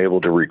 we're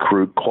unable to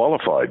recruit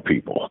qualified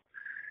people.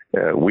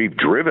 We've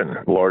driven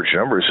large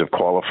numbers of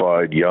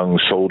qualified young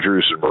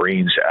soldiers and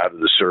Marines out of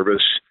the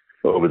service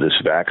over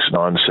this vax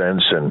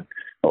nonsense and,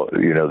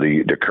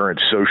 the current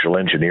social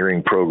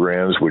engineering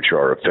programs, which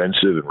are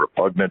offensive and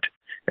repugnant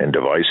and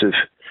divisive.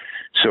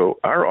 So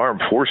our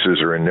armed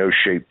forces are in no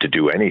shape to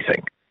do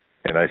anything.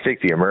 And I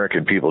think the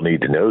American people need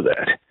to know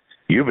that.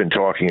 You've been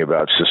talking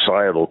about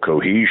societal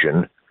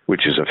cohesion,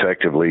 which is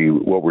effectively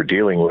what we're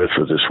dealing with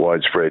this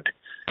widespread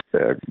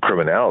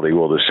criminality.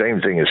 Well, the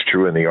same thing is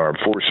true in the armed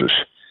forces.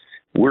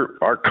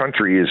 Our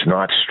country is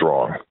not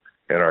strong,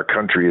 and our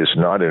country is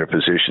not in a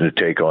position to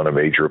take on a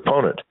major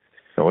opponent.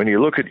 And when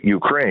you look at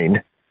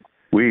Ukraine,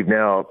 we've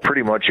now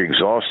pretty much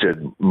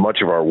exhausted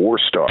much of our war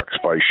stocks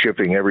by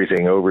shipping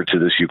everything over to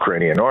this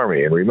Ukrainian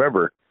army. And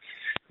remember,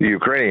 the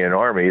Ukrainian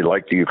army,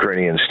 like the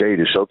Ukrainian state,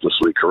 is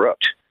hopelessly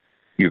corrupt.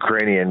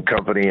 Ukrainian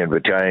company and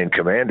battalion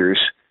commanders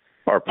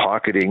are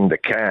pocketing the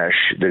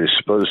cash that is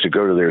supposed to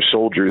go to their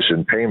soldiers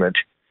in payment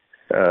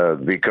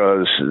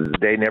because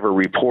they never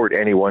report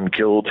anyone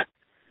killed,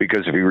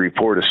 because if you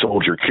report a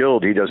soldier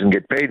killed, he doesn't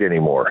get paid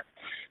anymore.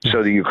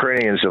 So the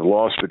Ukrainians have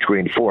lost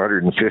between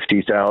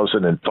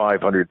 450,000 and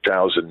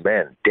 500,000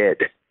 men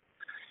dead.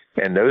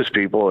 And those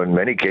people, in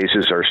many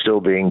cases, are still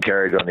being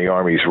carried on the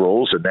Army's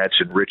rolls, and that's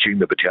enriching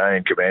the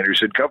battalion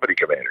commanders and company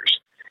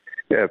commanders.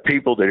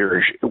 People that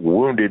are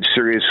wounded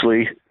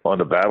seriously on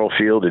the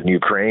battlefield in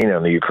Ukraine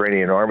and the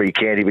Ukrainian Army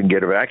can't even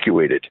get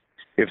evacuated.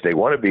 If they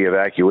want to be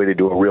evacuated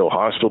to a real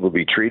hospital to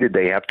be treated,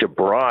 they have to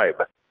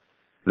bribe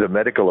the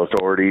medical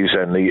authorities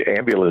and the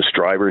ambulance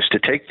drivers to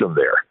take them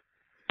there.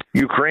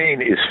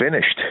 Ukraine is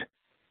finished.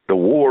 The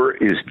war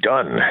is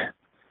done.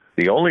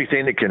 The only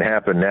thing that can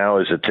happen now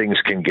is that things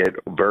can get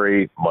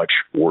very much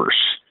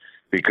worse,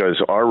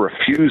 because our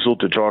refusal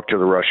to talk to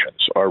the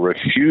Russians, our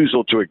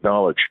refusal to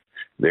acknowledge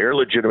their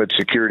legitimate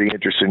security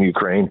interests in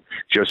Ukraine,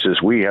 just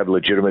as we have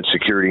legitimate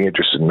security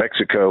interests in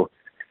Mexico,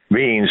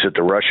 means that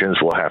the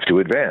Russians will have to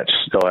advance.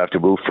 They'll have to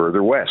move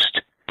further west,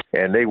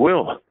 and they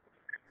will.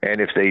 And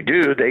if they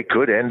do, they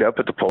could end up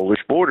at the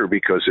Polish border,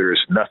 because there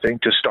is nothing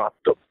to stop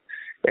them.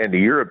 And the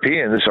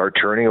Europeans are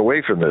turning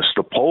away from this.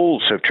 The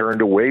Poles have turned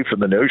away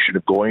from the notion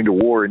of going to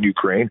war in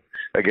Ukraine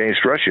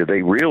against Russia.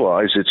 They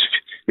realize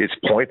it's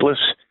pointless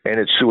and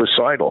it's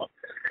suicidal.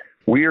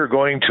 We are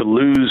going to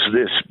lose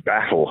this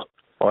battle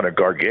on a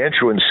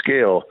gargantuan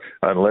scale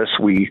unless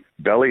we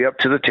belly up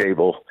to the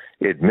table,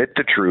 admit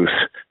the truth,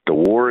 the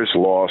war is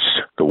lost,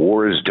 the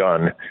war is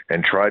done,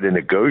 and try to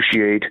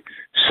negotiate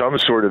some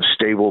sort of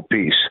stable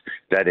peace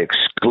that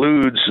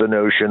excludes the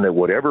notion that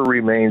whatever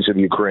remains of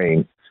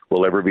Ukraine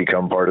will ever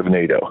become part of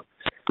NATO.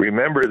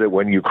 Remember that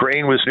when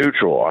Ukraine was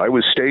neutral, I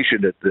was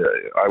stationed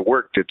I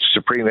worked at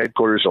Supreme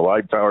Headquarters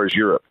Allied Powers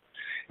Europe,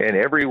 and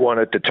everyone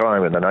at the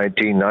time in the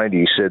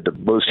 1990s said the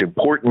most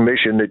important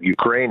mission that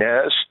Ukraine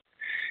has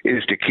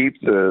is to keep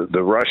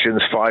the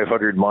Russians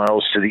 500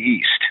 miles to the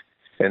east.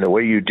 And the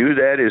way you do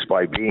that is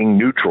by being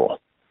neutral.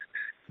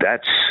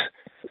 That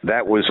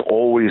was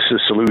always the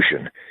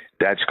solution.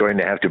 That's going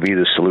to have to be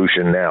the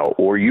solution now,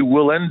 or you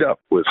will end up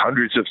with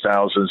hundreds of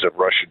thousands of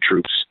Russian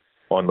troops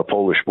on the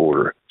Polish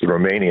border, the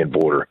Romanian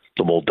border,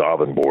 the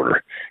Moldovan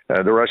border.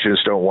 The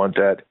Russians don't want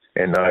that,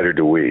 and neither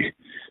do we.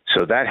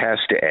 So that has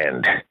to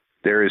end.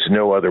 There is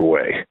no other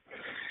way.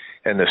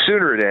 And the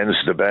sooner it ends,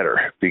 the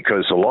better,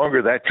 because the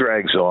longer that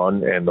drags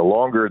on and the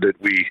longer that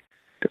we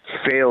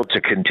fail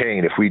to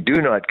contain, if we do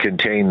not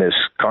contain this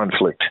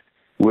conflict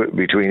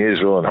between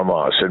Israel and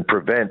Hamas and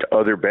prevent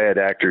other bad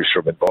actors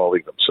from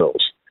involving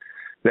themselves,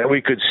 then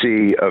we could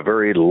see a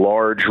very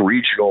large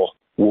regional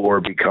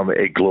war become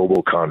a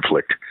global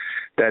conflict.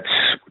 That's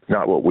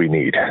not what we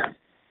need.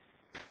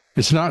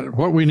 It's not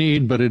what we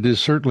need, but it is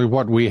certainly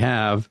what we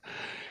have.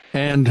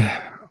 And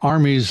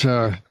armies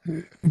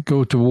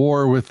go to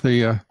war with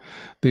the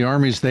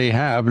armies they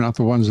have, not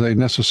the ones they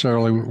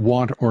necessarily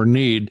want or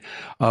need.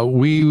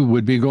 We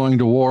would be going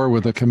to war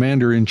with a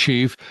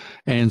commander-in-chief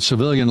and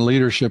civilian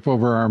leadership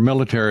over our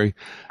military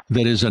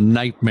that is a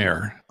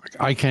nightmare.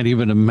 I can't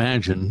even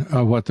imagine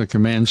what the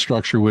command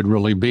structure would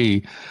really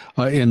be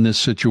in this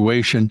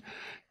situation.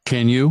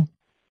 Can you?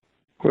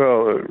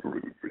 Well,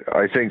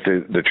 I think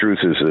the truth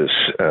is this.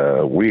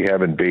 We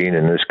haven't been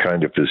in this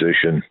kind of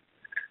position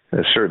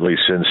certainly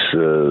since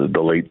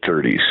the late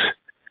 30s,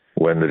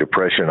 when the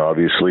Depression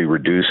obviously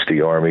reduced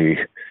the Army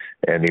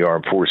and the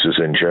armed forces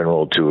in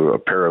general to a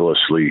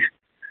perilously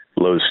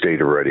low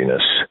state of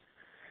readiness.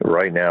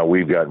 Right now,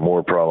 we've got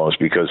more problems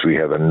because we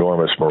have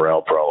enormous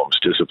morale problems,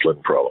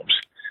 discipline problems.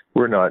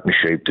 We're not in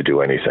shape to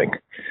do anything.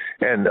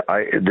 And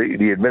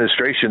the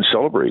administration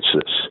celebrates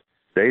this.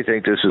 They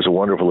think this is a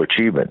wonderful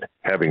achievement,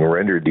 having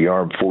rendered the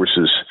armed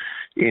forces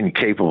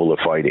incapable of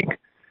fighting.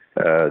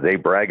 They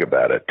brag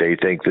about it. They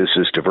think this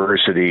is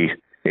diversity,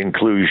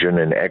 inclusion,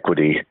 and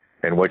equity,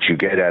 and what you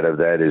get out of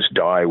that is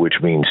die,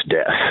 which means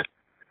death.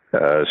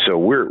 So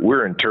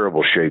we're in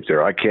terrible shape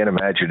there. I can't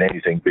imagine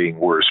anything being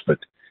worse, but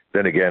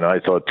then again, I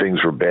thought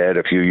things were bad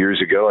a few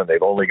years ago, and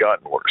they've only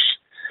gotten worse.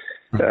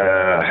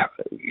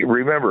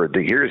 Remember,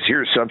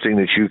 here's something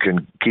that you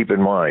can keep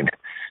in mind.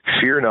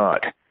 Fear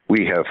not.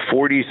 We have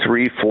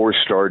 43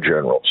 four-star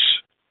generals.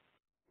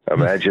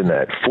 Imagine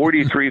that.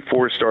 43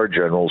 four-star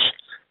generals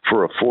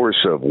for a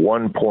force of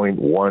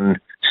 1.16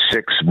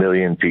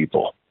 million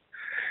people.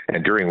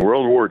 And during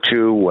World War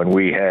II, when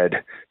we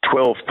had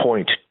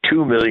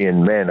 12.2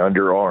 million men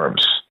under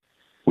arms,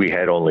 we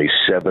had only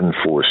 7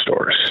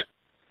 four-stars.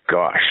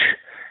 Gosh,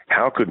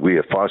 how could we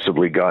have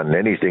possibly gotten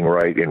anything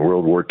right in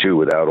World War II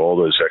without all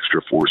those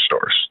extra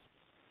four-stars?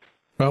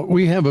 Well,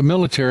 we have a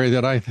military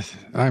that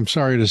I'm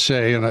sorry to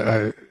say, and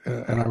I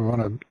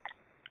want to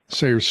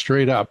say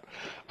straight up,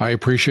 I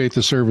appreciate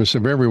the service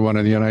of everyone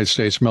in the United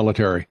States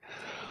military.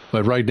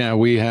 But right now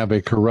we have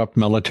a corrupt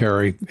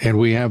military, and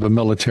we have a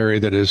military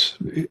that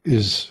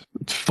is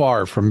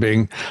far from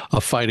being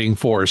a fighting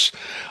force.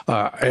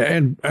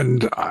 And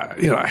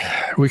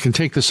we can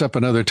take this up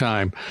another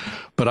time,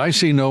 but I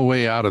see no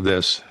way out of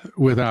this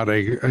without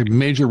a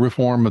major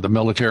reform of the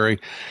military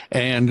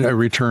and a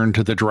return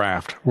to the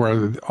draft,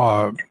 where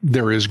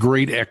there is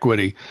great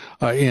equity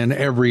in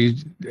every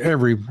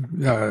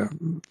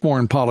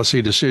foreign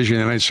policy decision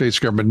the United States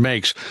government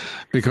makes,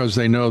 because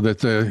they know that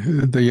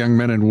the young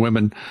men and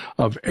women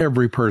of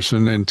every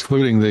person,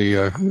 including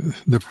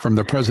from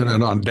the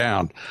president on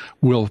down,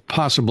 will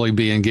possibly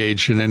be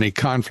engaged in any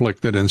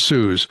conflict that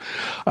ensues.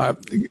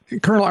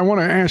 Colonel, I want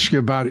to ask you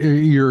about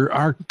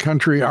Our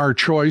Country, Our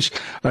Choice.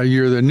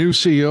 You're the new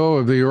CEO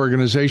of the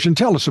organization.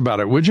 Tell us about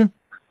it, would you?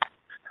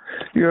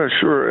 Yeah,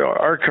 sure.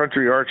 Our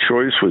Country, Our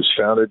Choice was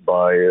founded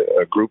by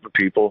a group of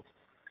people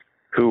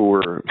who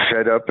were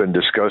fed up and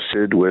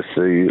disgusted with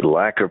the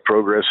lack of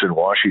progress in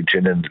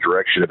Washington in the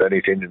direction of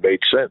anything that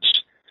made sense.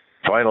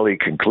 Finally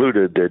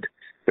concluded that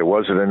there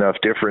wasn't enough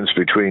difference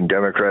between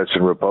Democrats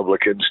and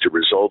Republicans to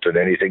result in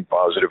anything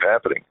positive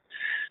happening.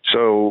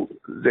 So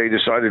they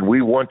decided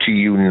we want to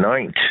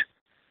unite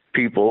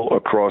people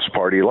across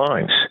party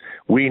lines.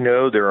 We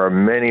know there are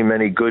many,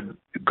 many good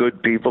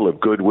people of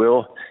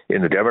goodwill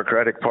in the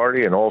Democratic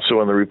Party and also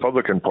in the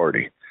Republican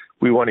Party.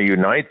 We want to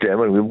unite them,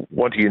 and we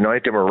want to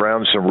unite them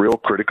around some real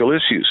critical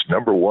issues.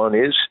 Number one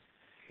is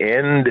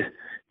end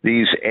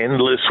these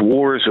endless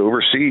wars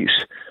overseas.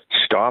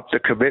 Stop the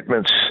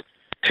commitments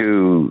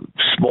to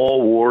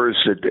small wars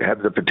that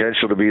have the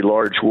potential to be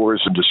large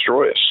wars and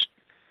destroy us.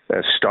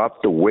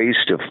 Stop the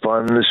waste of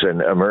funds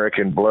and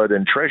American blood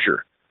and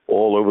treasure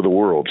all over the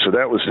world. So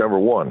that was number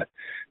one.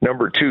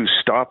 Number two,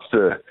 stop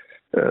the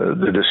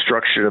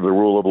destruction of the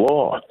rule of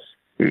law.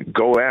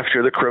 Go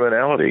after the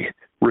criminality.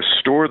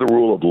 Restore the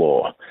rule of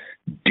law.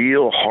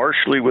 Deal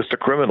harshly with the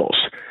criminals.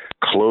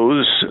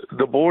 Close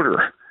the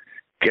border.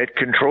 Get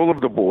control of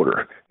the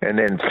border. And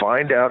then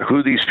find out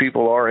who these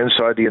people are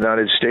inside the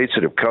United States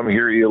that have come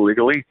here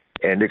illegally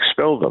and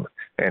expel them.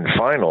 And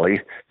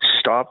finally,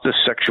 stop the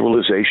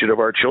sexualization of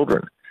our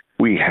children.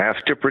 We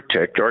have to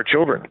protect our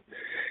children.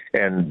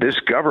 And this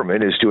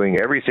government is doing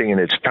everything in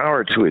its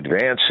power to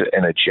advance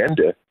an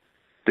agenda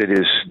that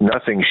is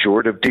nothing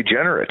short of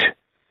degenerate.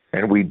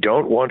 And we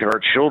don't want our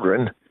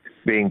children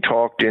being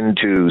talked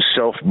into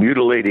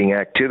self-mutilating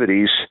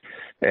activities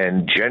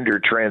and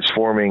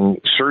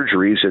gender-transforming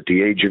surgeries at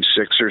the age of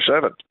 6 or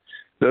 7.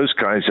 Those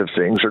kinds of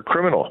things are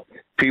criminal.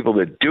 People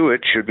that do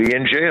it should be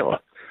in jail.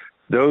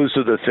 Those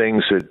are the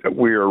things that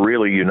we are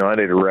really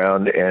united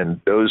around,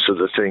 and those are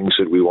the things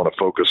that we want to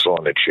focus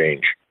on to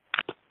change.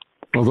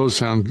 Well, those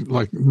sound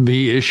like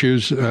the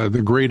issues,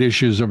 the great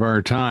issues of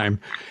our time.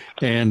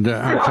 And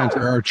our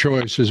country, our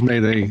choice, has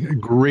made a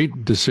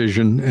great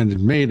decision and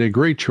made a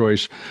great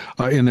choice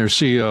in their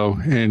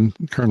CEO and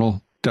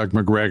Colonel Doug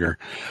McGregor.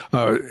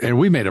 And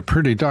we made a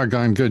pretty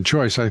doggone good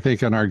choice, I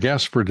think, in our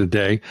guest for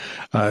today.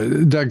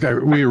 Doug,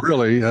 we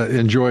really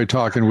enjoy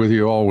talking with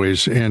you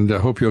always, and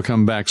hope you'll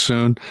come back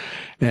soon.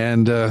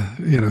 And,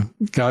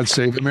 God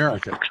save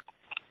America.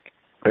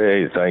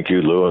 Hey, thank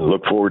you, Lou, and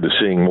look forward to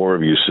seeing more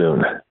of you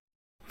soon.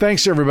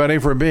 Thanks, everybody,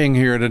 for being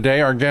here today.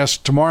 Our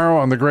guest tomorrow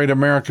on The Great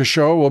America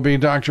Show will be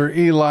Dr.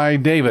 Eli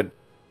David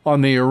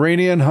on the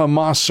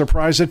Iranian-Hamas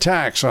surprise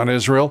attacks on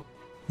Israel,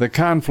 the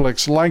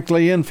conflict's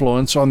likely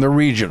influence on the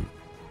region.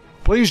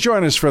 Please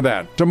join us for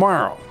that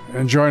tomorrow,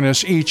 and join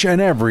us each and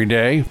every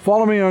day.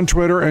 Follow me on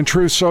Twitter and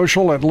Truth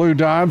Social at Lou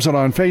Dobbs, and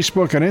on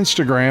Facebook and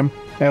Instagram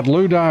at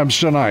Lou Dobbs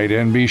Tonight.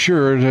 And be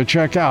sure to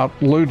check out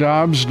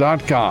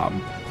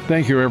LouDobbs.com.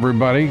 Thank you,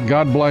 everybody.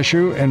 God bless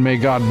you, and may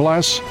God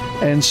bless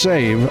and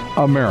save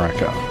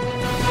America.